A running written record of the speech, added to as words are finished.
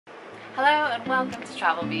Hello and welcome to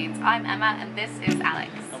Travel Beans. I'm Emma and this is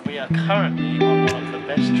Alex. And we are currently on one of the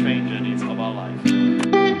best train journeys of our life.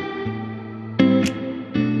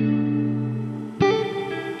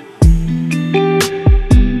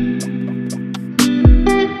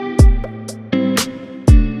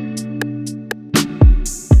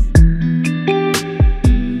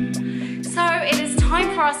 So it is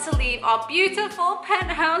time for us to leave our beautiful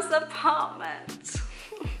penthouse apartment.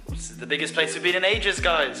 This is the biggest place we've been in ages,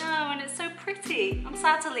 guys. No, and it's so pretty. I'm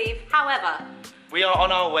sad to leave. However, we are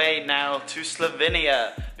on our way now to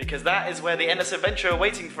Slovenia because that is where the endless adventure are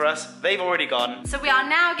waiting for us. They've already gone. So we are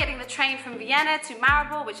now getting the train from Vienna to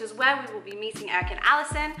Maribor, which is where we will be meeting Eric and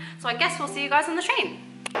Alison. So I guess we'll see you guys on the train.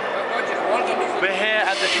 We're here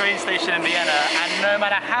at the train station in Vienna, and no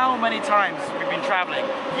matter how many times we've been traveling,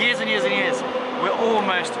 years and years and years, we're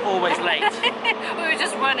almost always late. We were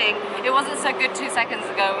just running. It wasn't so good 2 seconds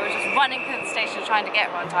ago. We were just running through the station trying to get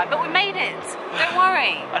here on time, but we made it. Don't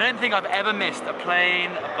worry. I don't think I've ever missed a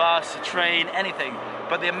plane, a bus, a train, anything.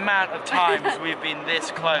 But the amount of times we've been this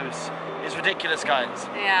close is ridiculous, guys.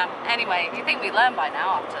 Yeah. Anyway, you think we learned by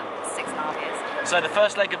now after 6.5 years? So the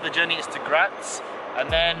first leg of the journey is to Graz, and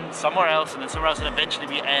then somewhere else, and eventually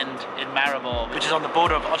we end in Maribor, which is on the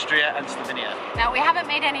border of Austria and Slovenia. Now, we haven't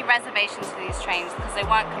made any reservations for these trains because they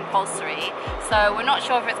weren't compulsory, so we're not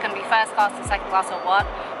sure if it's going to be first class or second class or what,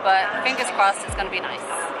 but fingers crossed it's going to be nice.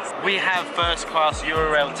 We have first class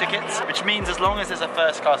Eurail tickets, which means as long as there's a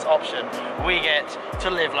first class option, we get to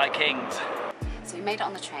live like kings. So we made it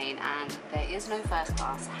on the train and there is no first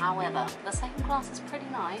class. However, the second class is pretty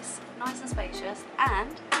nice and spacious,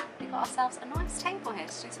 and we got ourselves a nice table here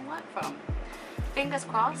to do some work from. Fingers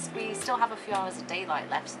crossed, we still have a few hours of daylight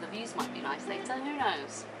left, so the views might be nice later, who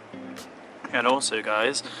knows? And also,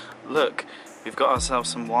 guys, look, we've got ourselves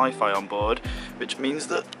some Wi-Fi on board, which means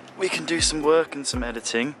that we can do some work and some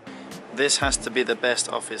editing. This has to be the best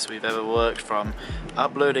office we've ever worked from.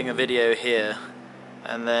 Uploading a video here,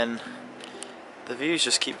 and then the views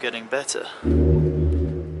just keep getting better.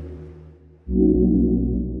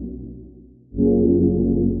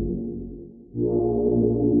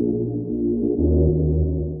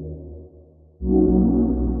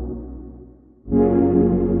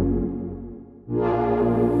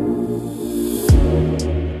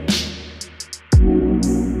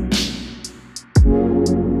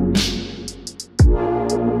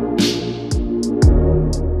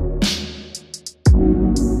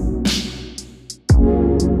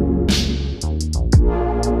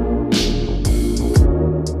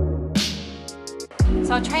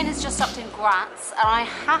 So our train has just stopped in Graz, and I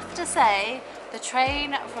have to say the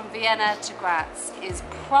train from Vienna to Graz is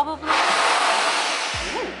probably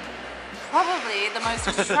the most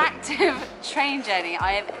attractive train journey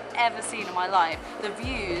I have ever seen in my life. The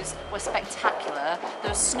views were spectacular.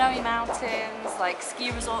 There were snowy mountains, like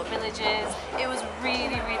ski resort villages. It was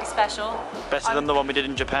really, really special. Better than the one we did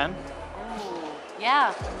in Japan? Ooh,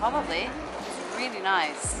 yeah, probably. It was really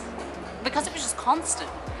nice. Because it was just constant.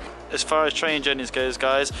 As far as train journeys goes,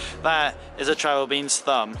 guys, that is a Travel Beans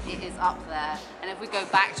thumb. It is up there, and if we go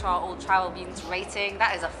back to our old Travel Beans rating,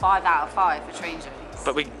 that is a 5 out of 5 for train journeys.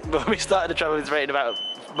 But we started the Travel Beans rating about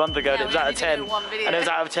a month ago, and it was out of 10, and it was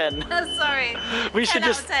out of 10. Sorry. We should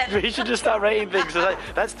just start rating things. So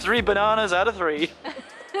that's 3 bananas out of 3.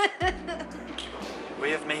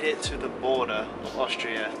 We have made it to the border of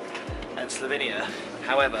Austria and Slovenia.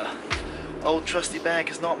 However, old trusty bag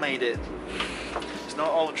has not made it. It's not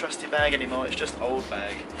old trusty bag anymore, it's just old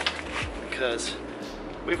bag, because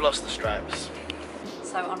we've lost the straps.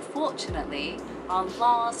 So unfortunately, our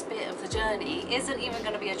last bit of the journey isn't even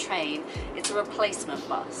going to be a train, it's a replacement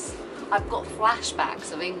bus. I've got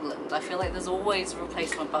flashbacks of England. I feel like there's always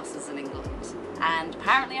replacement buses in England, and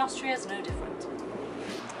apparently Austria is no different.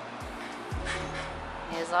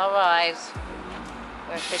 Here's our ride.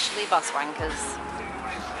 We're officially bus wankers.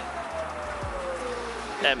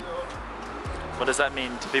 What does that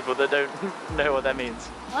mean to people that don't know what that means?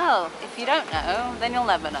 Well, if you don't know, then you'll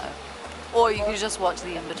never know. Or you can just watch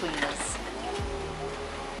the in-betweeners.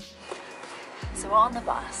 So we're on the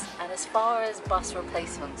bus, and as far as bus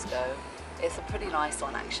replacements go, it's a pretty nice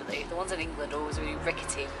one actually. The ones in England are always really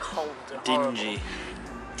rickety and cold and horrible. Dingy.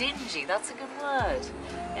 Dingy, that's a good word.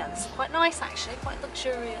 Yeah, it's quite nice actually, quite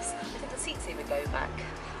luxurious. I think the seats even go back.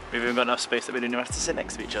 We've even got enough space that we don't even have to sit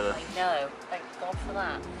next to each other. I know, thank God for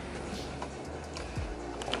that.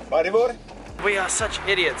 Maribor? We are such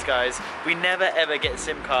idiots, guys. We never ever get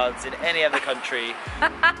SIM cards in any other country.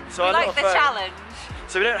 So we like the challenge.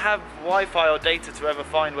 So we don't have Wi-Fi or data to ever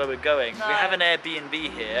find where we're going. No. We have an Airbnb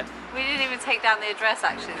here. We didn't even take down the address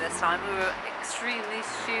actually this time. We were extremely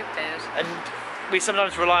stupid. And We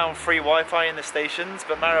sometimes rely on free Wi-Fi in the stations,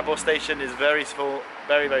 but Maribor station is very small,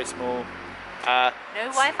 very small. No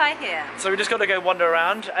Wi-Fi here. So we just got to go wander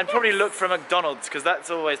around and probably look for a McDonald's, because that's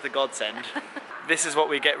always the godsend. This is what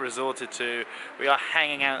we get resorted to. We are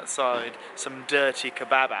hanging outside some dirty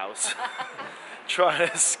kebab house, trying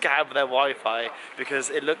to scab their Wi-Fi because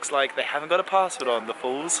it looks like they haven't got a password on, the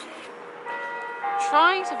fools.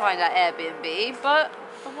 Trying to find out Airbnb, but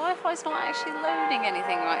the Wi-Fi's not actually loading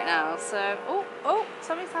anything right now. So, oh,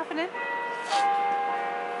 something's happening.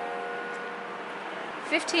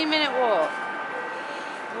 15-minute walk.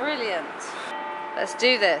 Brilliant. Let's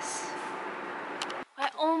do this. We're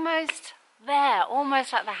almost there,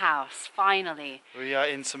 almost at the house, finally. We are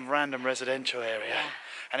in some random residential area,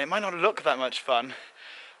 and it might not look that much fun,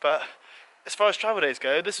 but as far as travel days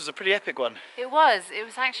go, this was a pretty epic one. It was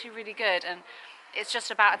actually really good, and it's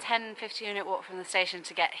just about a 10-15 minute walk from the station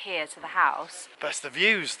to get here to the house. But it's the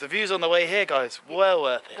views on the way here, guys, well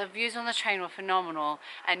worth it. The views on the train were phenomenal,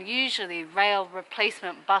 and usually rail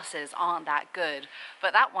replacement buses aren't that good,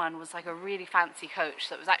 but that one was like a really fancy coach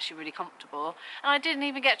that was actually really comfortable, and I didn't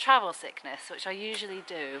even get travel sickness, which I usually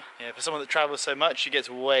do. Yeah, for someone that travels so much, she gets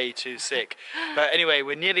way too sick. But anyway,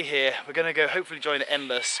 we're nearly here. We're going to go hopefully join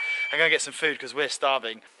Endless and go get some food because we're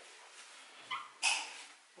starving.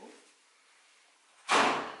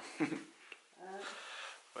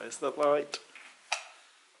 Where's the light?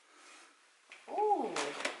 Ooh,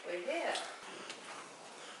 we're here.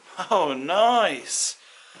 Oh, nice!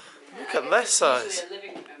 Look at this size. It's usually a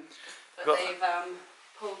living room, but they've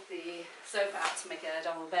pulled the sofa out to make it a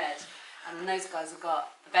double bed, and then those guys have got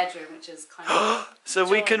the bedroom, which is kind of so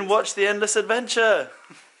we can watch the Endless Adventure.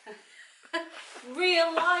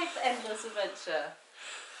 Real life Endless Adventure.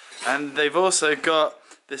 And they've also got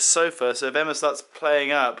this sofa, so if Emma starts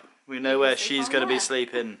playing up, we know where she's going to be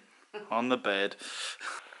sleeping, on the bed.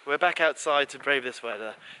 We're back outside to brave this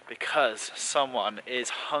weather because someone is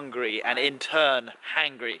hungry and in turn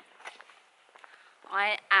hangry.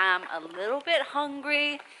 I am a little bit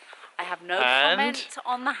hungry. I have no comment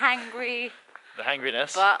on the hangry. The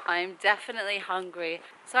hangriness. But I'm definitely hungry.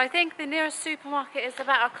 So I think the nearest supermarket is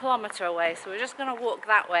about 1 kilometre away, so we're just going to walk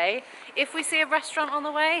that way. If we see a restaurant on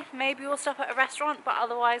the way, maybe we'll stop at a restaurant, but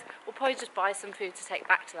otherwise we'll probably just buy some food to take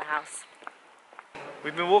back to the house.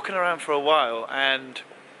 We've been walking around for a while and,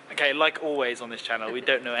 okay, like always on this channel, we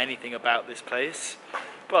don't know anything about this place,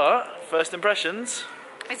 but first impressions.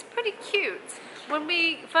 It's pretty cute. When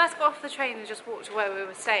we first got off the train and just walked to where we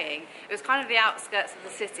were staying, it was kind of the outskirts of the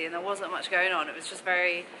city and there wasn't much going on. It was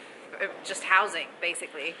just housing,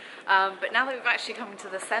 basically. But now that we've actually come to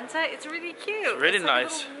the centre, it's really cute. It's really nice.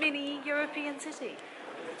 It's like a little mini European city.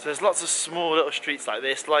 So there's lots of small little streets like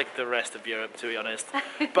this, like the rest of Europe, to be honest.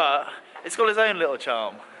 But it's got its own little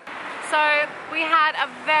charm. So we had a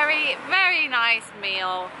very, very nice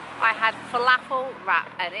meal. I had falafel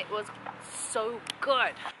wrap and it was so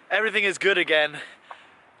good. Everything is good again.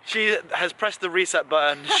 She has pressed the reset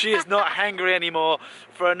button. She is not hangry anymore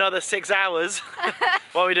for another 6 hours.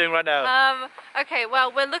 What are we doing right now? Okay,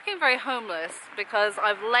 well, we're looking very homeless because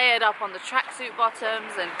I've layered up on the tracksuit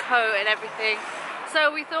bottoms and coat and everything.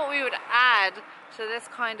 So we thought we would add to this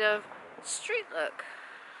kind of street look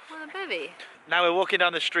with a bevy. Now we're walking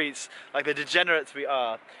down the streets like the degenerates we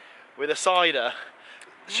are with a cider.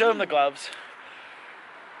 Show them the gloves.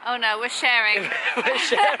 Oh no, we're sharing. We're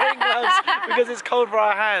sharing gloves because it's cold for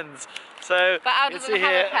our hands. So, but Al doesn't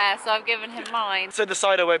have a pair, so I've given him mine. So the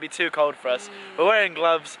cider won't be too cold for us. We're wearing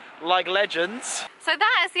gloves like legends. So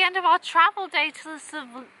that is the end of our travel day to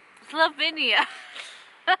Slovenia. Slovenia.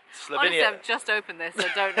 Honestly, I've just opened this, so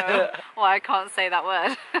I don't know why I can't say that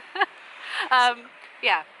word.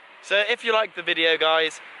 Yeah. So if you liked the video,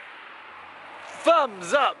 guys,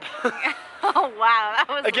 thumbs up. Oh wow, that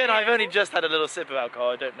was again, weird. I've only just had a little sip of alcohol,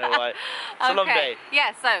 I don't know why. It's a long day.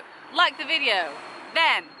 Yeah, so like the video,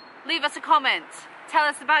 then leave us a comment, tell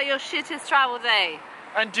us about your shittest travel day.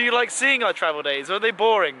 And do you like seeing our travel days? Or are they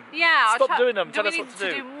boring? Yeah. Stop doing them, tell us what to do. Do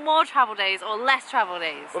we need to do more travel days or less travel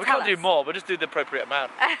days? Well, we can't do more, we'll just do the appropriate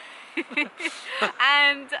amount.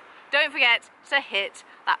 And don't forget to hit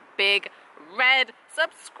that big red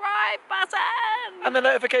subscribe button. And the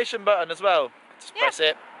notification button as well. Just press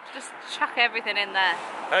it. Just chuck everything in there.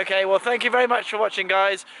 Okay, well thank you very much for watching,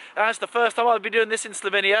 guys. That's the first time I'll be doing this in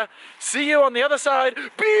Slovenia. See you on the other side.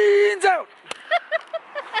 Beans out!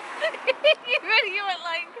 You went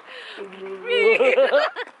like...